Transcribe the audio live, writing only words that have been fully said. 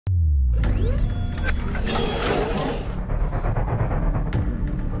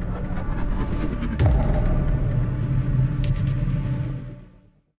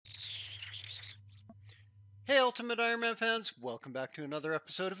Ultimate Ironman fans, welcome back to another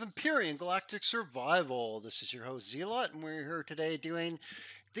episode of Empyrion Galactic Survival. This is your host Zeellott, and we're here today doing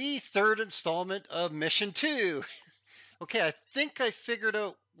the third installment of Mission 2. Okay, I think I figured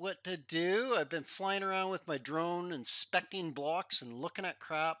out what to do. I've been flying around with my drone, inspecting blocks and looking at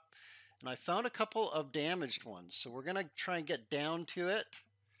crap, and I found a couple of damaged ones. So we're going to try and get down to it.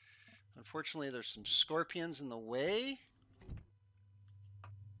 Unfortunately, there's some scorpions in the way.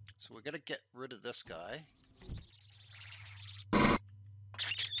 So we got to get rid of this guy.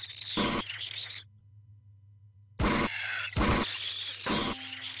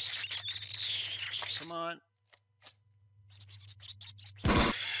 Come on.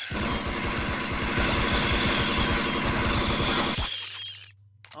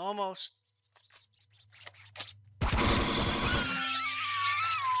 Almost.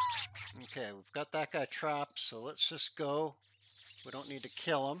 Okay, we've got that guy trapped, so let's just go. We don't need to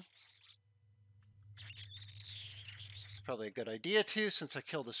kill him. It's probably a good idea too, since I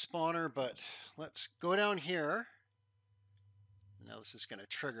killed the spawner, but let's go down here. Now this is going to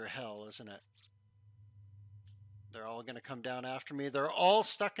trigger hell, isn't it? They're all going to come down after me. They're all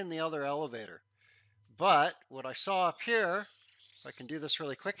stuck in the other elevator. But what I saw up here, if I can do this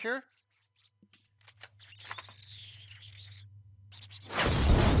really quick here.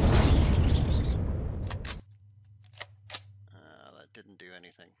 That didn't do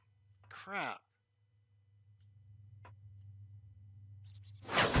anything. Crap.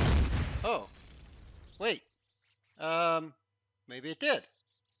 Oh, wait. Maybe it did.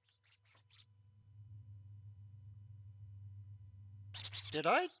 Did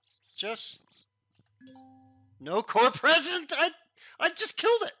I just... No core present? I just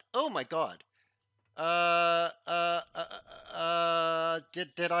killed it. Oh my god.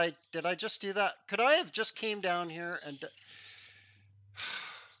 Did I just do that? Could I have just came down here and...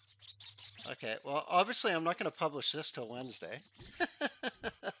 Okay, well, obviously I'm not going to publish this till Wednesday.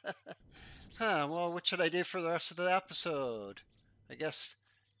 Well, what should I do for the rest of the episode? I guess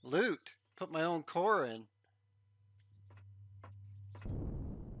loot. Put my own core in.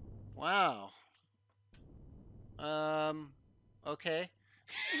 Wow. Okay.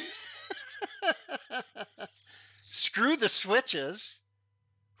 Screw the switches.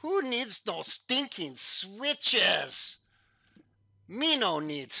 Who needs no stinking switches? Me no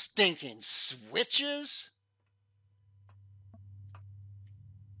need stinking switches.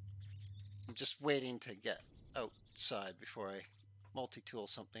 I'm just waiting to get outside before I multi-tool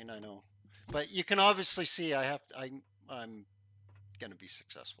something, I know. But you can obviously see I'm going to be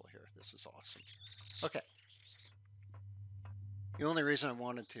successful here. This is awesome. Okay. The only reason I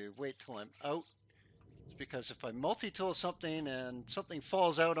wanted to wait till I'm out is because if I multi-tool something and something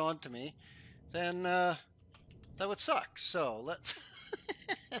falls out onto me, then that would suck. So let's...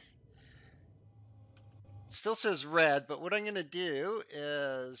 It still says red, but what I'm going to do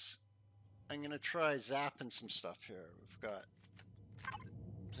is I'm going to try zapping some stuff here. We've got...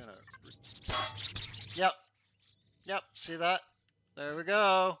 Yep, see that? There we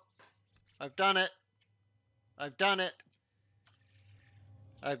go. I've done it. I've done it.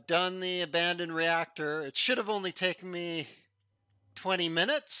 I've done the abandoned reactor. It should have only taken me 20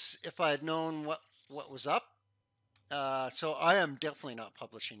 minutes if I had known what was up. So I am definitely not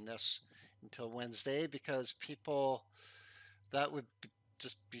publishing this until Wednesday because people, that would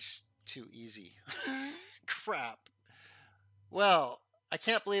just be too easy. Crap. Well, I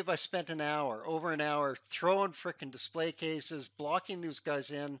can't believe I spent over an hour, throwing frickin' display cases, blocking these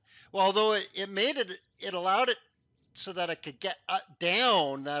guys in. Well, although it allowed it so that I could get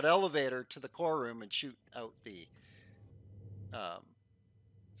down that elevator to the core room and shoot out the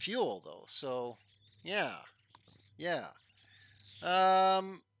fuel, though. So, yeah. You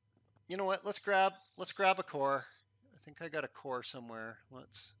know what? Let's grab a core. I think I got a core somewhere.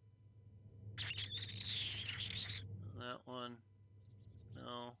 That one.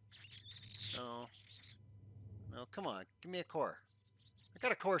 No, come on. Give me a core. I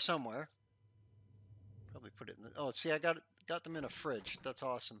got a core somewhere. Probably put it in the... Oh, see, I got them in a fridge. That's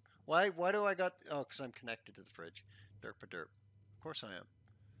awesome. Why do I got... Oh, because I'm connected to the fridge. Derp-a-derp. Of course I am.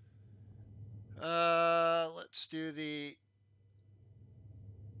 Let's do the...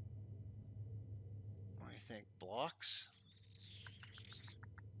 What do you think? Blocks?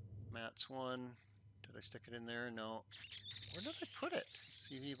 Mats one. Did I stick it in there? No. Where did I put it?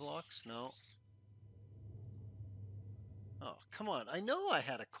 CV blocks? No. Oh, come on. I know I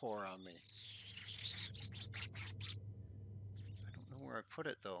had a core on me. I don't know where I put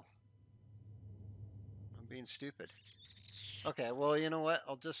it, though. I'm being stupid. Okay, well, you know what?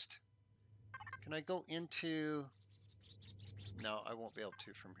 I'll just... Can I go into... No, I won't be able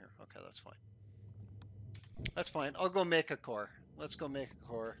to from here. Okay, that's fine. That's fine. I'll go make a core. Let's go make a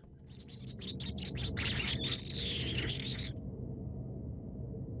core.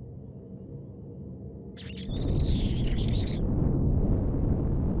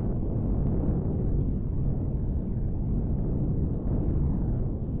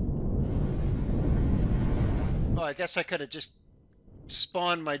 Oh, I guess I could have just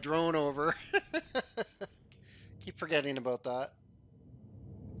spawned my drone over. Keep forgetting about that.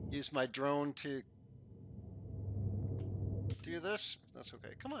 Use my drone to do this. That's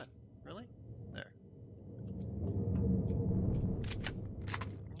okay. Come on. Really? There.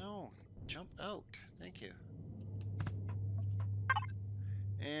 No. Jump out. Thank you.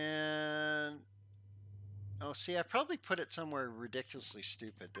 And... oh, see, I probably put it somewhere ridiculously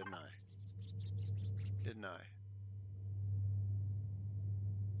stupid, didn't I? Didn't I?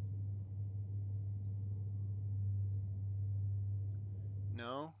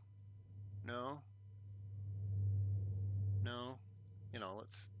 No. No. No. You know,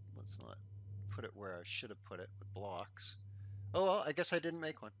 let's not put it where I should have put it with blocks. Oh, well, I guess I didn't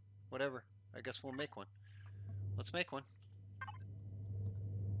make one. Whatever. I guess we'll make one. Let's make one.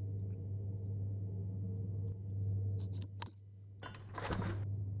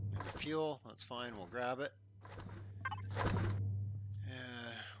 Fuel, that's fine, we'll grab it. And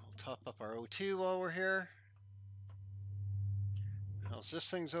we'll top up our O2 while we're here. How's this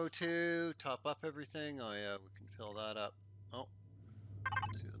thing's O2? Top up everything. Oh yeah, we can fill that up. Oh,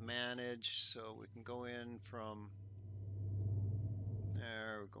 to the manage, so we can go in from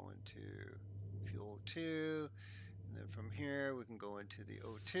there, we're going to fuel 2, and then from here we can go into the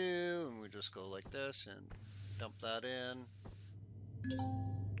O2, and we just go like this and dump that in.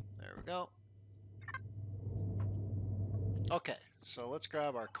 There we go. Okay, so let's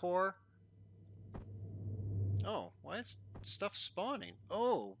grab our core. Oh, why is stuff spawning?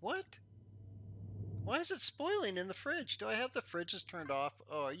 Oh, what? Why is it spoiling in the fridge? Do I have the fridges turned off?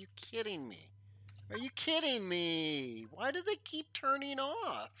 Oh, are you kidding me? Are you kidding me? Why do they keep turning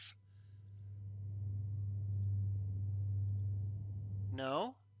off?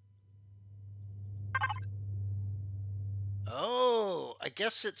 No? Oh, I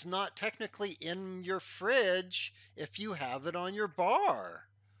guess it's not technically in your fridge if you have it on your bar.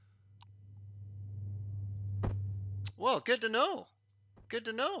 Well, good to know. Good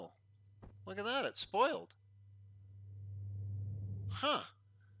to know. Look at that, it's spoiled. Huh.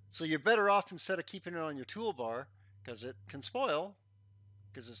 So you're better off instead of keeping it on your toolbar, because it can spoil,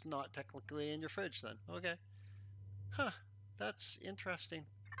 because it's not technically in your fridge then. Okay. Huh. That's interesting.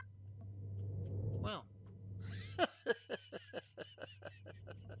 Well.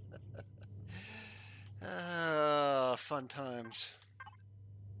 Fun times.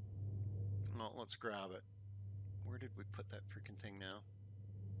 Well, let's grab it. Where did we put that freaking thing now?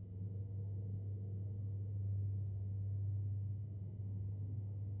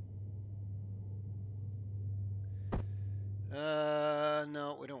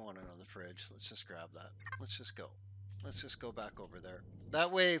 No, we don't want it on the fridge. Let's just grab that. Let's just go. Let's just go back over there.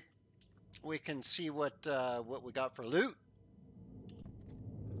 That way we can see what we got for loot.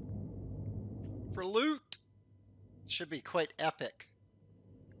 For loot! It should be quite epic.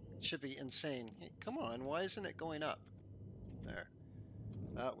 It should be insane. Hey, come on, why isn't it going up? There.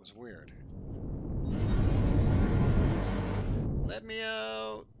 That was weird. Let me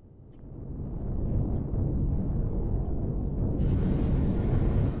out!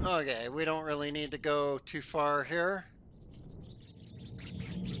 Okay, we don't really need to go too far here.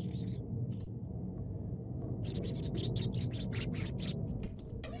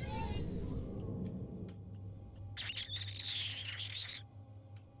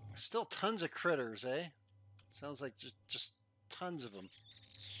 Still tons of critters, eh? Sounds like just tons of them.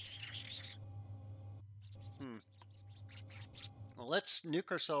 Well, let's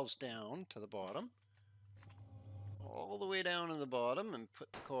nuke ourselves down to the bottom. All the way down to the bottom and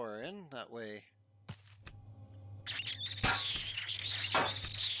put the core in. That way.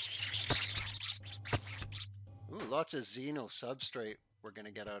 Ooh, lots of Xeno substrate we're going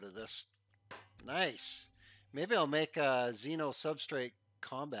to get out of this. Nice. Maybe I'll make a Xeno substrate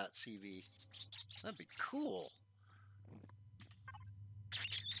combat CV. That'd be cool.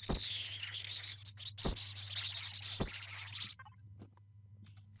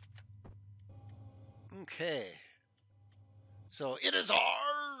 Okay. So it is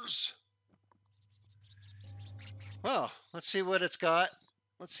ours. Well, let's see what it's got.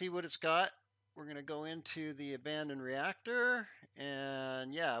 Let's see what it's got. We're going to go into the abandoned reactor,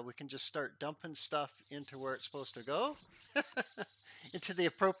 and yeah, we can just start dumping stuff into where it's supposed to go. Into the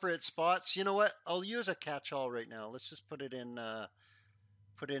appropriate spots. You know what? I'll use a catch-all right now. Let's just put it in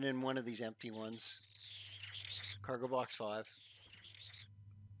one of these empty ones. Cargo box 5.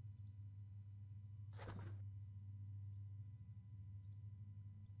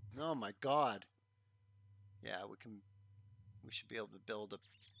 Oh my God. Yeah, we should be able to build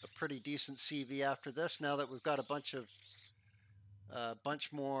a pretty decent CV after this. Now that we've got a bunch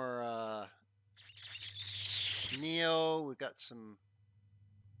more Neo. We got some.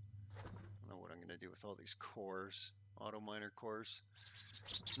 I don't know what I'm going to do with all these cores, auto miner cores.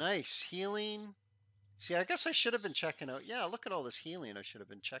 Nice healing. See, I guess I should have been checking out. Yeah, look at all this healing. I should have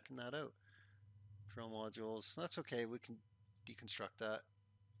been checking that out. Drill modules. That's okay. We can deconstruct that.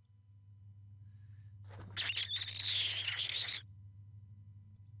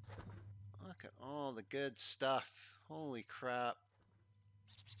 Look at all the good stuff. Holy crap.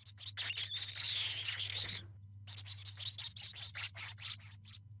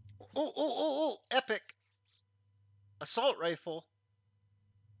 Oh, epic. Assault rifle.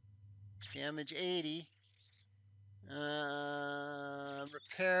 Damage 80.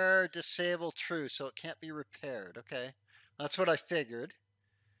 Repair, disable, true. So it can't be repaired. Okay. That's what I figured.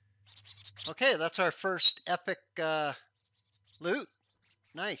 Okay, that's our first epic loot.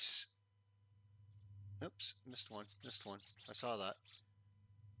 Nice. Oops, missed one. I saw that.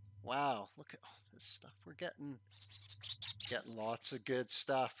 Wow, look at all this stuff we're getting. Getting lots of good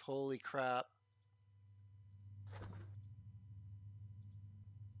stuff. Holy crap.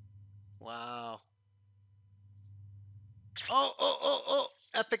 Wow. Oh.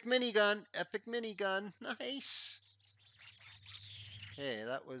 Epic minigun. Nice. Okay,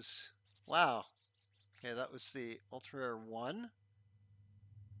 that was, wow. Okay, that was the Ultra Rare 1.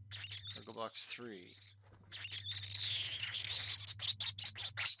 Cargo box 3.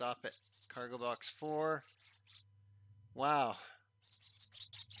 Stop it. Cargo box 4. Wow.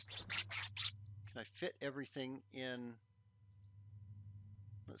 Can I fit everything in?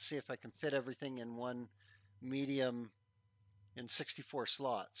 Let's see if I can fit everything in one medium in 64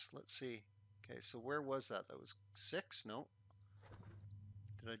 slots. Let's see. Okay, so where was that? That was 6? No.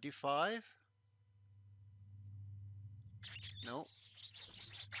 Did I do 5? No.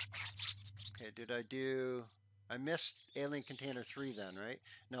 Okay, did I do... I missed Alien Container 3 then, right?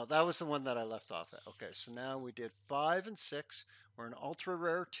 No, that was the one that I left off at. Okay, so now we did 5 and 6. We're an Ultra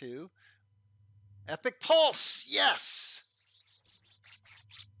Rare 2. Epic Pulse! Yes!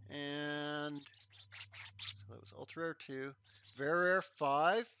 And... so that was Ultra Rare 2. Very Rare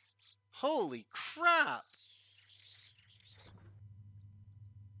 5. Holy crap!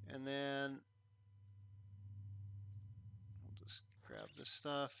 And then... we'll just grab this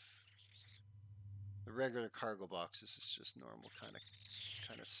stuff. The regular cargo box. This is just normal kind of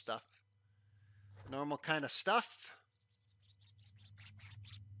stuff. Normal kind of stuff.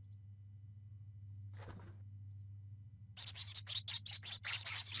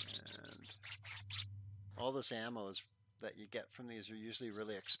 And all this ammo that you get from these are usually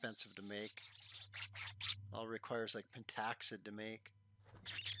really expensive to make. All requires like pentaxid to make.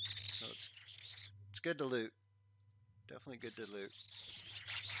 So it's good to loot. Definitely good to loot.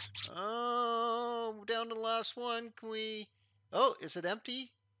 Oh, down to the last one. Can we... oh, is it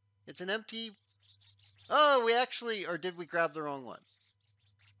empty? It's an empty... oh, we actually... or did we grab the wrong one?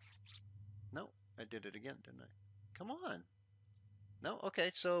 No, I did it again, didn't I? Come on. No? Okay,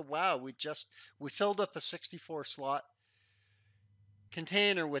 so wow, we filled up a 64 slot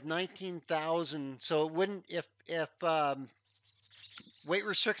container with 19,000. So it wouldn't... if weight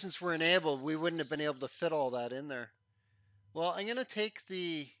restrictions were enabled, we wouldn't have been able to fit all that in there. Well, I'm going to take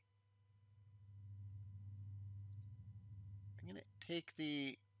the...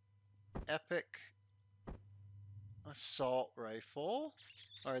 epic assault rifle,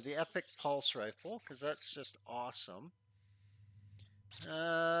 or the epic pulse rifle, because that's just awesome.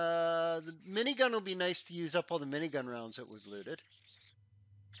 The minigun will be nice to use up all the minigun rounds that we've looted.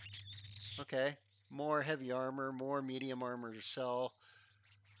 Okay, more heavy armor, more medium armor to sell.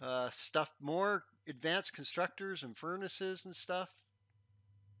 Stuff, more advanced constructors and furnaces and stuff.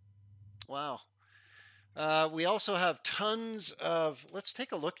 Wow. We also have tons of... let's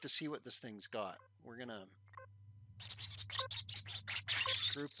take a look to see what this thing's got. We're going to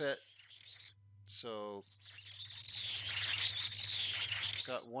group it. So, it's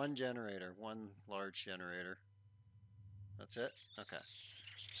got one generator, one large generator. That's it? Okay.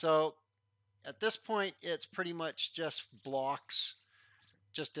 So, at this point, it's pretty much just blocks.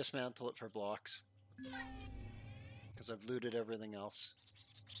 Just dismantle it for blocks. Because I've looted everything else.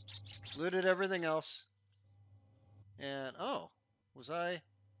 And, oh, was I...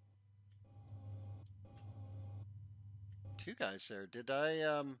 two guys there. Did I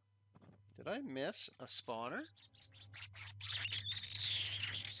miss a spawner?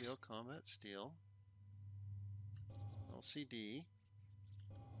 Steel, combat, steel. LCD.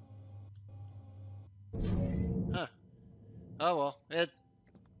 Huh. Oh well, it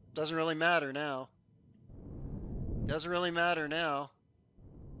doesn't really matter now. Doesn't really matter now.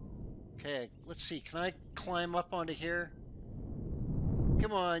 Okay, let's see. Can I climb up onto here?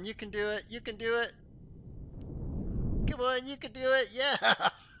 Come on, you can do it. You can do it. Come on, you can do it. Yeah.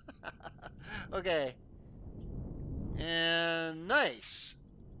 Okay. And nice.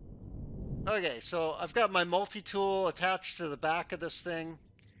 Okay, so I've got my multi-tool attached to the back of this thing,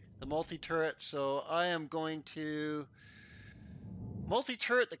 the multi-turret. So I am going to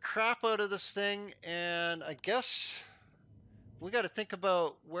multi-turret the crap out of this thing, and I guess we got to think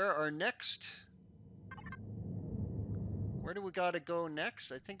about where do we got to go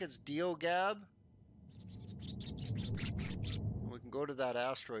next? I think it's Diogab. We can go to that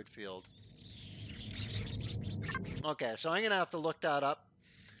asteroid field. Okay, so I'm gonna have to look that up.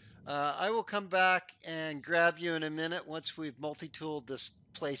 I will come back and grab you in a minute once we've multi-tooled this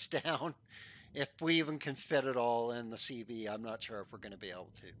place down. If we even can fit it all in the CB, I'm not sure if we're going to be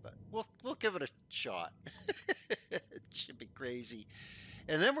able to, but we'll give it a shot. It should be crazy.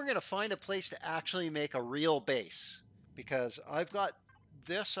 And then we're going to find a place to actually make a real base, because I've got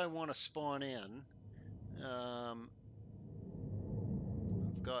this I want to spawn in. I've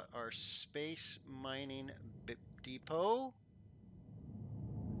got our space mining depot.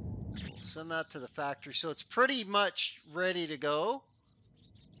 So we'll send that to the factory. So it's pretty much ready to go.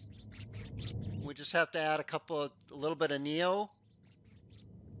 We just have to add a little bit of neo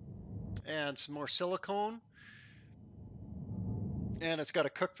and some more silicone, and it's got to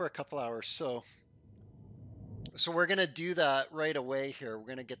cook for a couple hours. So we're gonna do that right away here. We're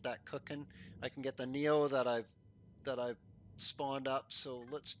gonna get that cooking. I can get the neo that I've spawned up. So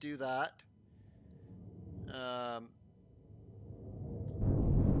let's do that.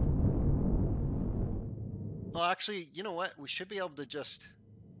 Well, actually, you know what? We should be able to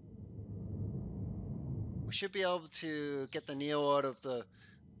get the neo out of the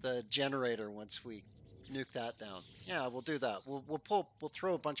generator once we nuke that down. Yeah, we'll do that. We'll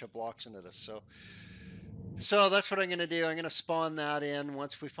throw a bunch of blocks into this. So that's what I'm going to do. I'm going to spawn that in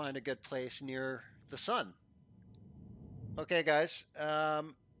once we find a good place near the sun. Okay, guys.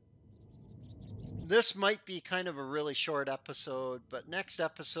 This might be kind of a really short episode, but next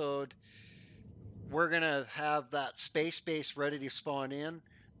episode we're going to have that space base ready to spawn in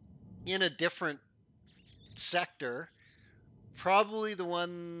a different sector, probably the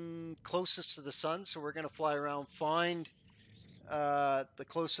one closest to the sun. So we're going to fly around, find the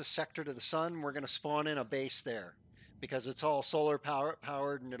closest sector to the sun. We're going to spawn in a base there because it's all solar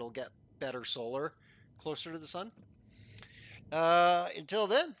powered, and it'll get better solar closer to the sun. Until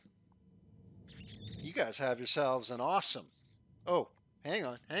then, you guys have yourselves an awesome... Oh, hang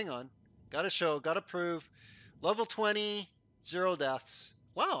on. Gotta prove. Level 20, 0 deaths.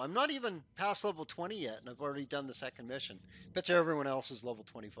 Wow, I'm not even past level 20 yet, and I've already done the second mission. Bet you everyone else is level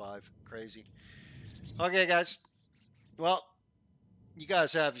 25. Crazy. Okay, guys. Well, you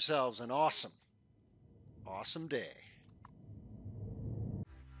guys have yourselves an awesome day.